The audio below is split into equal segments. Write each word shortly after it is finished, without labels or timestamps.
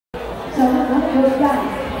go back.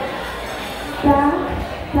 Back,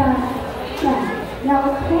 back, back. Now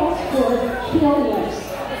cross for heel lifts,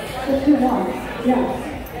 if you want, yes.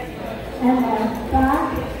 And then back,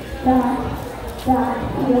 back, back,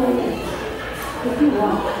 heel lifts, if you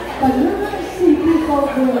want. But you're going to see people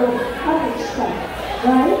do other stuff,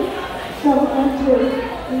 right? So we're going to do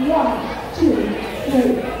 1, 2,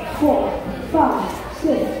 3, 4, 5,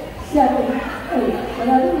 6, 7, 8.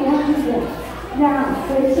 Whatever you want to do. Now,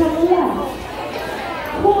 face on the left.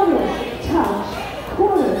 Quarter, touch,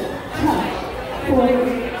 quarter, touch, quarter,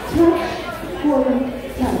 touch, quarter,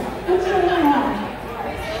 touch. Let's go around.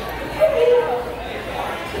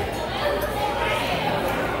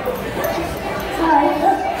 Alright,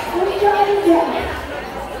 let's try it again.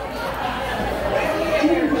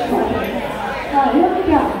 Alright, here we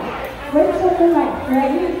go. Weights on the left.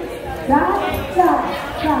 Ready? Back, back,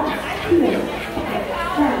 back, heel.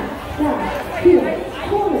 Back, back, heel.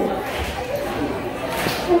 Quarter.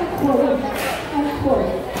 And quarter. And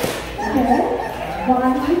quarter. Okay?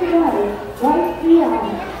 One to the right beyond,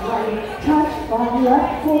 right touch, one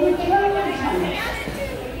left, quarter, turn and touch.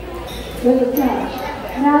 With a touch.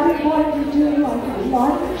 Now we're going to do like a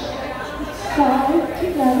lunge, side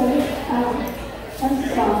together, out, and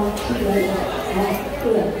side together, right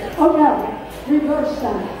there. Oh no, reverse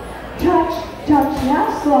that. Touch, touch, now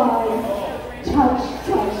slide. Touch,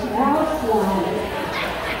 touch, now slide.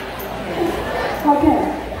 Okay,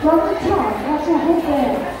 from the top, that's a whole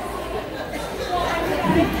band.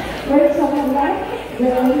 Weights on the left,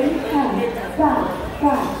 ready, and back,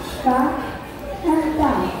 back, back, and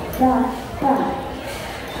back, back, back.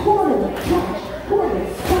 Quarter, touch, quarter,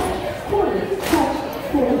 touch, quarter, touch,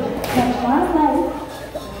 quarter, touch, one leg,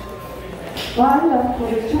 one left,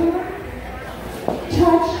 quarter, turn,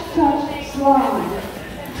 touch, touch, slide,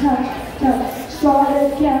 touch, touch, slide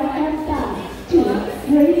again, and back, 2,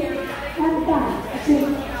 3, and back, 6,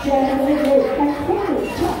 7, 8, and quarter,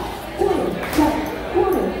 touch, quarter, touch,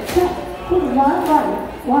 quarter, touch, quarter, one right,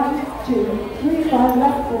 1, 2, 3, one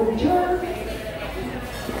left, quarter, turn,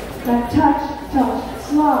 then touch, touch,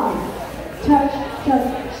 slide, touch, touch,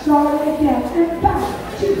 slide again, and back,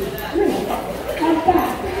 2, 3, and back,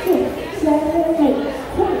 6, 7, 8,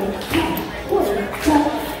 quarter, touch, quarter, touch,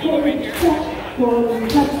 quarter, touch, quarter,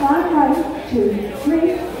 touch, one right, 2, 3,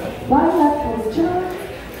 one left, quarter, turn,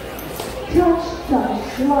 touch, touch,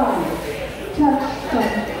 slide, touch,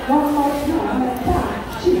 touch, one more time, and back,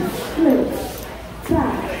 2, 3,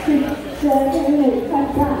 back, 6, 7, 8, and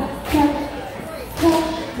back, touch, touch,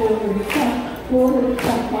 quarter, touch, quarter,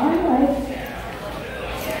 touch, one right,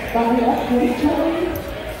 one left, quarter, turn,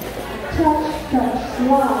 touch, touch,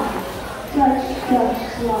 slide, touch, touch,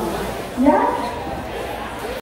 slide. Yeah?